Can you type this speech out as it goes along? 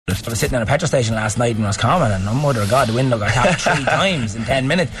I was sitting at a petrol station last night in Roscommon, and oh mother of God, the window got tapped 3 times in 10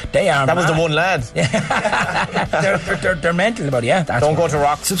 minutes. They are That was the one lad. they're mental about it, yeah. Don't go to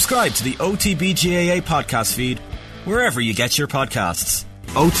rock. Subscribe to the OTB GAA podcast feed wherever you get your podcasts.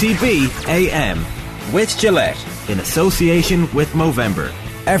 OTB AM with Gillette in association with Movember.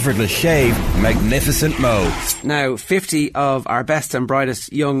 Effortless shave, magnificent Mo. Now, 50 of our best and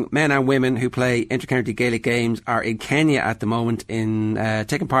brightest young men and women who play inter-county Gaelic games are in Kenya at the moment in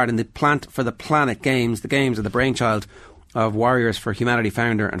taking part in the Plant for the Planet Games. The games are the brainchild of Warriors for Humanity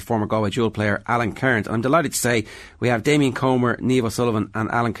founder and former Galway dual player Alan Kearns. I'm delighted to say we have Damien Comer, Niamh O'Sullivan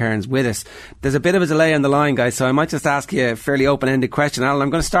and Alan Kearns with us. There's a bit of a delay on the line, guys, so I might just ask you a fairly open-ended question. Alan, I'm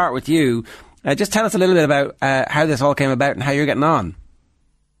going to start with you. Just tell us a little bit about how this all came about and how you're getting on.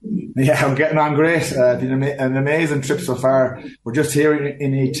 Yeah, I'm getting on great. Been an amazing trip so far. We're just here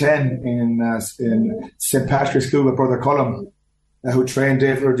in E10 in St Patrick's School with Brother Cullum, who trained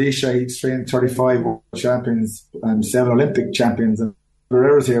David Rudisha. He's trained 35 world champions and 7 Olympic champions. And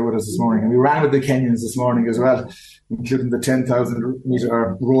Barrera's here with us this morning. And we ran with the Kenyans this morning as well, including the 10,000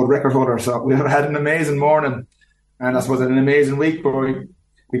 metre road record holder. So we had an amazing morning, and I suppose an amazing week. But we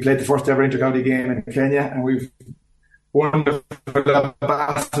played the first ever inter-county game in Kenya, and we've wonderful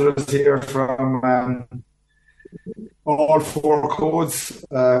ambassadors here from all 4 codes.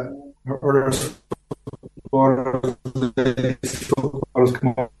 Players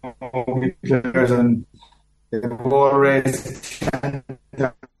and ball race.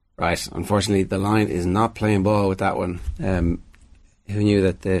 Right, unfortunately the line is not playing ball with that one. Who knew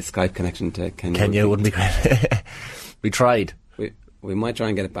that the Skype connection to Kenya Wouldn't be great. We tried. We might try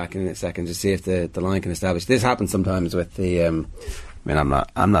and get it back in a second to see if the line can establish. This happens sometimes with the I mean, I'm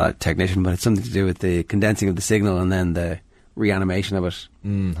not a technician, but it's something to do with the condensing of the signal and then the reanimation of it.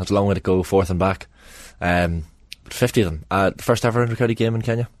 That's a long way to go, forth and back. But 50 of them. The first ever inter-county game in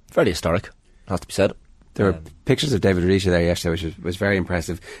Kenya. Fairly historic, has to be said. There were pictures of David Rudisha there yesterday, which was very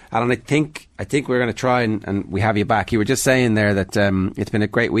impressive. Alan, I think we're going to try and we have you back. You were just saying there that it's been a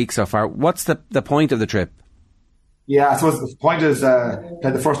great week so far. What's the point of the trip? Yeah, I suppose the point is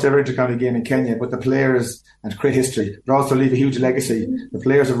play the first ever inter-county game in Kenya, but the players, and create history, but also leave a huge legacy. The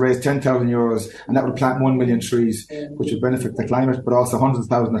players have raised €10,000 and that will plant 1 million trees, which will benefit the climate, but also hundreds of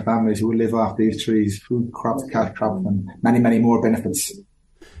thousands of families who will live off these trees, food crops, cash crops, and many, many more benefits.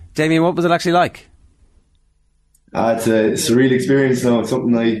 Damien, what was it actually like? It's a surreal experience. It's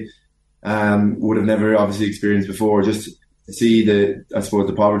something I would have never obviously experienced before. Just to see the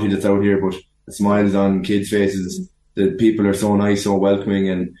poverty that's out here, but the smiles on kids' faces. The people are so nice, so welcoming,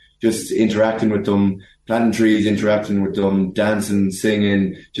 and just interacting with them, planting trees, interacting with them, dancing,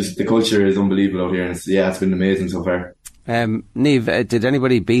 singing. Just the culture is unbelievable out here, and it's been amazing so far. Niamh, did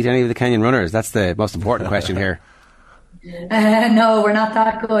anybody beat any of the Kenyan runners? That's the most important question here. No, we're not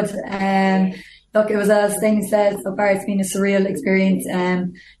that good. Look, it was as Damien said, so far it's been a surreal experience. I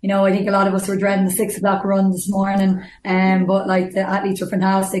think a lot of us were dreading the 6 o'clock run this morning, but like the athletes were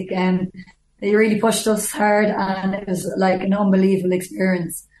fantastic. They really pushed us hard, and it was like an unbelievable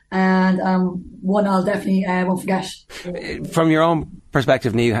experience. And one I'll definitely won't forget. From your own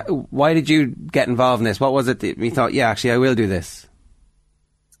perspective, Niamh, why did you get involved in this? What was it that you thought, yeah, actually I will do this?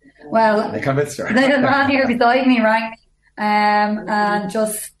 Well, they convinced her. The man here beside me rang me and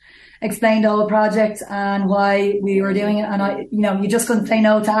just explained the whole project and why we were doing it. And you just couldn't say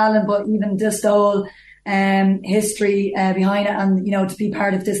no to Alan, but even just the whole history behind it, and to be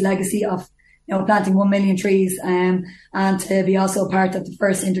part of this legacy of planting 1 million trees, and to be also part of the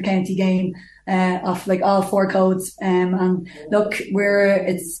first inter-county game of like all 4 codes. And look,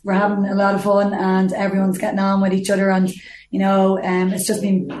 we're having a lot of fun, and everyone's getting on with each other, and it's just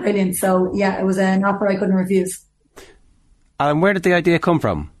been brilliant. So yeah, it was an offer I couldn't refuse. And where did the idea come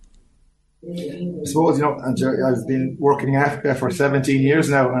from? I suppose I've been working in Africa for 17 years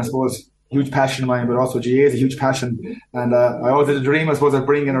now, and I suppose huge passion of mine, but also GAA is a huge passion. And I always had a dream, I suppose, of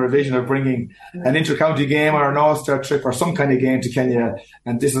bringing a revision of bringing an inter-county game or an all-star trip or some kind of game to Kenya.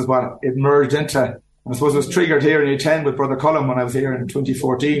 And this is what it merged into. I suppose it was triggered here in U10 with Brother Cullum when I was here in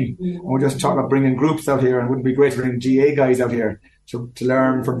 2014. And we just talked about bringing groups out here, and wouldn't it be great to bring GAA guys out here to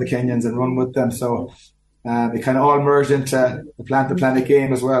learn from the Kenyans and run with them. So it kind of all merged into the Plant the Planet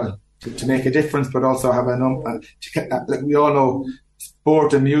game as well, to make a difference, but also have like we all know,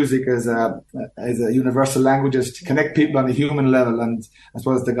 sport and music as a universal languages to connect people on a human level. And I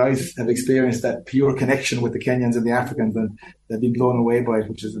suppose the guys have experienced that pure connection with the Kenyans and the Africans, and they've been blown away by it,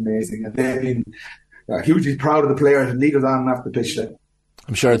 which is amazing. And they've been hugely proud of the players and leaders on and off the pitch.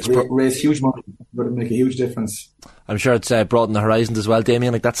 I'm sure it's raised huge money, but it make a huge difference. I'm sure it's broadened the horizons as well,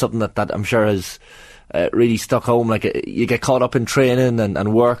 Damien. Like that's something that I'm sure has really stuck home. Like, you get caught up in training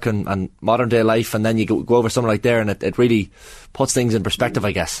and work and modern day life, and then you go over somewhere like there, and it really puts things in perspective,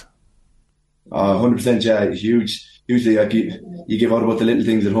 I guess. 100%, yeah, hugely. Like, you give out about the little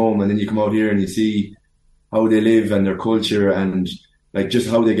things at home, and then you come out here and you see how they live and their culture, and like just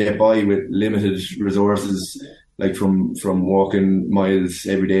how they get by with limited resources, like from walking miles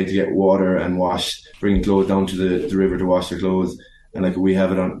every day to get water and bringing clothes down to the river to wash their clothes, and like we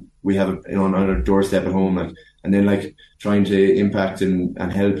have it on our doorstep at home, like, and then like trying to impact and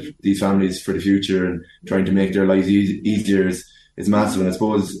help these families for the future and trying to make their lives easier is massive. And I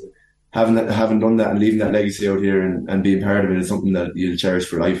suppose having done that and leaving that legacy out here and being part of it is something that you'll cherish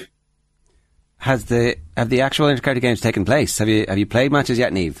for life. Have the actual Intercounty games taken place? Have you played matches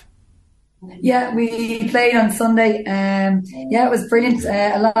yet, Niamh? Yeah, we played on Sunday. Yeah, it was brilliant.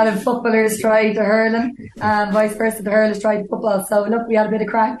 A lot of footballers tried the hurling, and vice versa, the hurlers tried football. So look, we had a bit of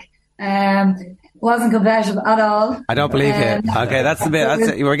crack. Wasn't competitive at all. I don't believe you. Okay, that's the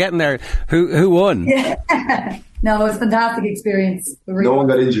bit. You were getting there. Who won? Yeah. No, it was a fantastic experience. No one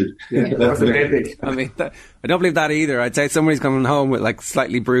got injured. Yeah, that's the main thing. I mean, I don't believe that either. I'd say somebody's coming home with like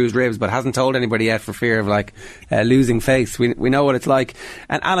slightly bruised ribs, but hasn't told anybody yet for fear of like losing face. We know what it's like.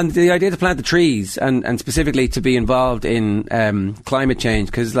 And Alan, the idea to plant the trees and specifically to be involved in climate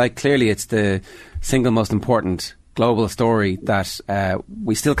change, because like clearly it's the single most important global story that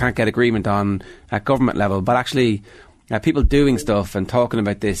we still can't get agreement on at government level, but actually people doing stuff and talking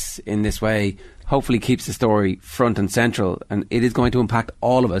about this in this way hopefully keeps the story front and central, and it is going to impact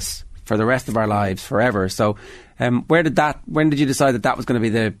all of us for the rest of our lives forever. So when did you decide that was going to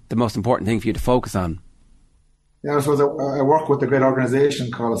be the most important thing for you to focus on? Yeah, I suppose I work with a great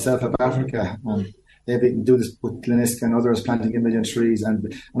organisation called Self Help Africa, and they do this with Clinisk and others, planting 1 million trees,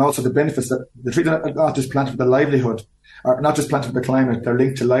 and also the benefits that the trees are not just planted for the livelihood, are not just planted for the climate, they're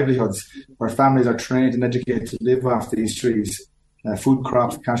linked to livelihoods where families are trained and educated to live off these trees. Food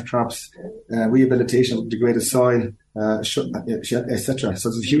crops, cash crops, rehabilitation of degraded soil, etc. So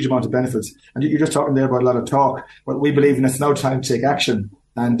there's a huge amount of benefits. And you're just talking there about a lot of talk, but we believe it's now time to take action.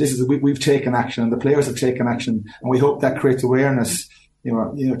 And we've taken action, and the players have taken action, and we hope that creates awareness.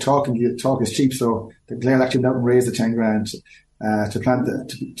 Talk is cheap, so the players actually went out and raised the 10 grand to plant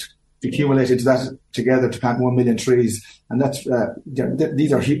to accumulate into that together to plant 1 million trees, and that's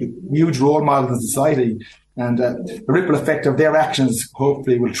these are huge role models in society. And the ripple effect of their actions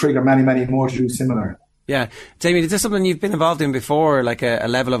hopefully will trigger many, many more to do similar. Yeah. Jamie, is this something you've been involved in before, like a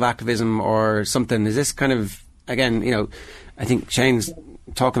level of activism or something? Is this kind of, again, I think Shane's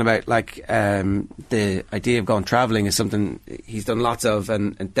talking about like the idea of going travelling is something he's done lots of,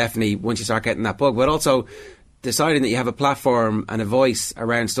 and definitely once you start getting that bug, but also deciding that you have a platform and a voice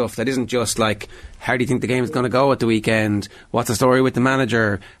around stuff that isn't just like, how do you think the game is going to go at the weekend? What's the story with the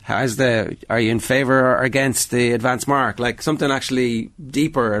manager? Are you in favour or against the advanced mark? Like something actually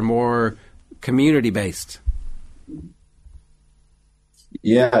deeper and more community based.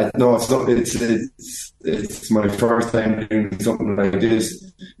 Yeah, no, it's my first time doing something like this.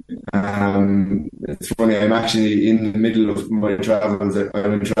 It's funny, I'm actually in the middle of my travels. I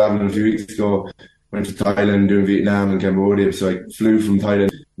went travelling a few weeks ago. Went to Thailand, doing Vietnam and Cambodia, so I flew from Thailand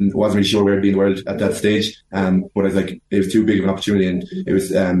and wasn't really sure where to be in the world at that stage. But I was like, it was too big of an opportunity, and it was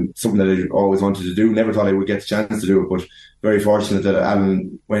something that I always wanted to do. Never thought I would get the chance to do it, but very fortunate that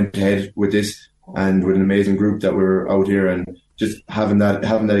Alan went ahead with this and with an amazing group that were out here, and just having that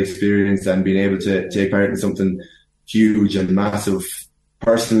experience and being able to take part in something huge and massive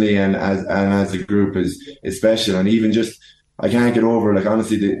personally and as a group is special. And even just, I can't get over, like,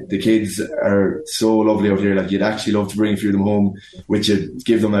 honestly, the kids are so lovely out here. Like, you'd actually love to bring a few of them home, which would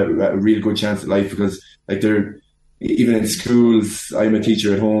give them a real good chance at life, because like they're, even in schools, I'm a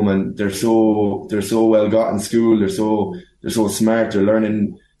teacher at home, and they're so well got in school. They're so smart. They're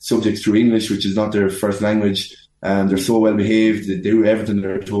learning subjects through English, which is not their first language, and they're so well behaved. They do everything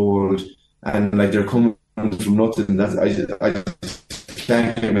they're told, and like they're coming from nothing. I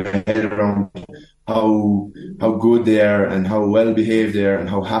can't get my head around how good they are and how well behaved they are and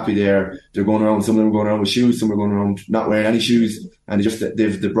how happy they are. They're going around. Some of them are going around with shoes. Some are going around not wearing any shoes, and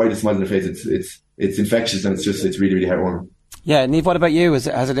they've the brightest smile on their face. It's infectious, and it's really, really heartwarming. Yeah, Niamh, what about you? Has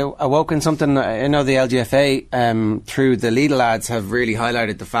it awoken something? I know the LGFA through the Lidl ads have really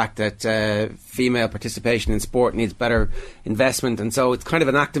highlighted the fact that female participation in sport needs better investment, and so it's kind of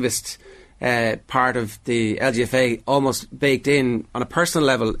an activist part of the LGFA almost baked in on a personal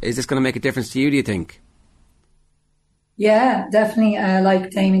level. Is this going to make a difference to you, do you think? Yeah, definitely.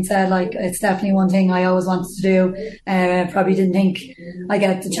 Like Damien said, like it's definitely one thing I always wanted to do. Probably didn't think I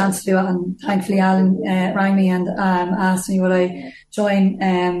get the chance to do it, and thankfully Alan rang me and asked me would I join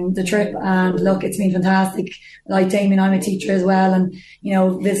the trip, and look, it's been fantastic. Like Damien, I'm a teacher as well, and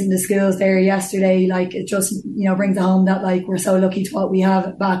visiting the schools there yesterday, like it just brings it home that like we're so lucky to what we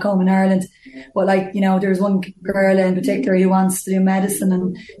have back home in Ireland. But like there's one girl in particular who wants to do medicine,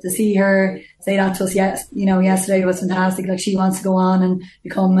 and to see her say that to us yesterday was fantastic. Like she wants to go on and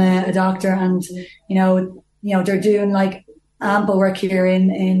become a doctor, and they're doing like ample work here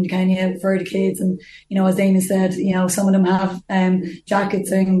in Kenya for the kids, and as Damien said, some of them have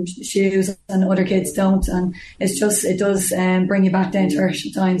jackets and shoes and other kids don't, and it does bring you back down to earth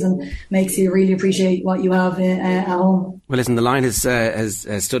at times and makes you really appreciate what you have at home. Well, listen, the line has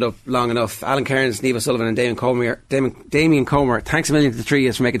stood up long enough. Alan Cairns, Niamh Sullivan and Damien Comer, thanks a million to the three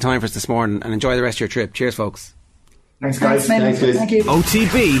of us for making time for us this morning, and enjoy the rest of your trip. Cheers, folks. Thanks, guys. Thanks, thank you.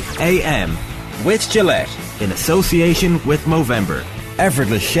 OTB AM with Gillette in association with Movember.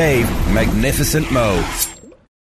 Effortless shave, magnificent mo.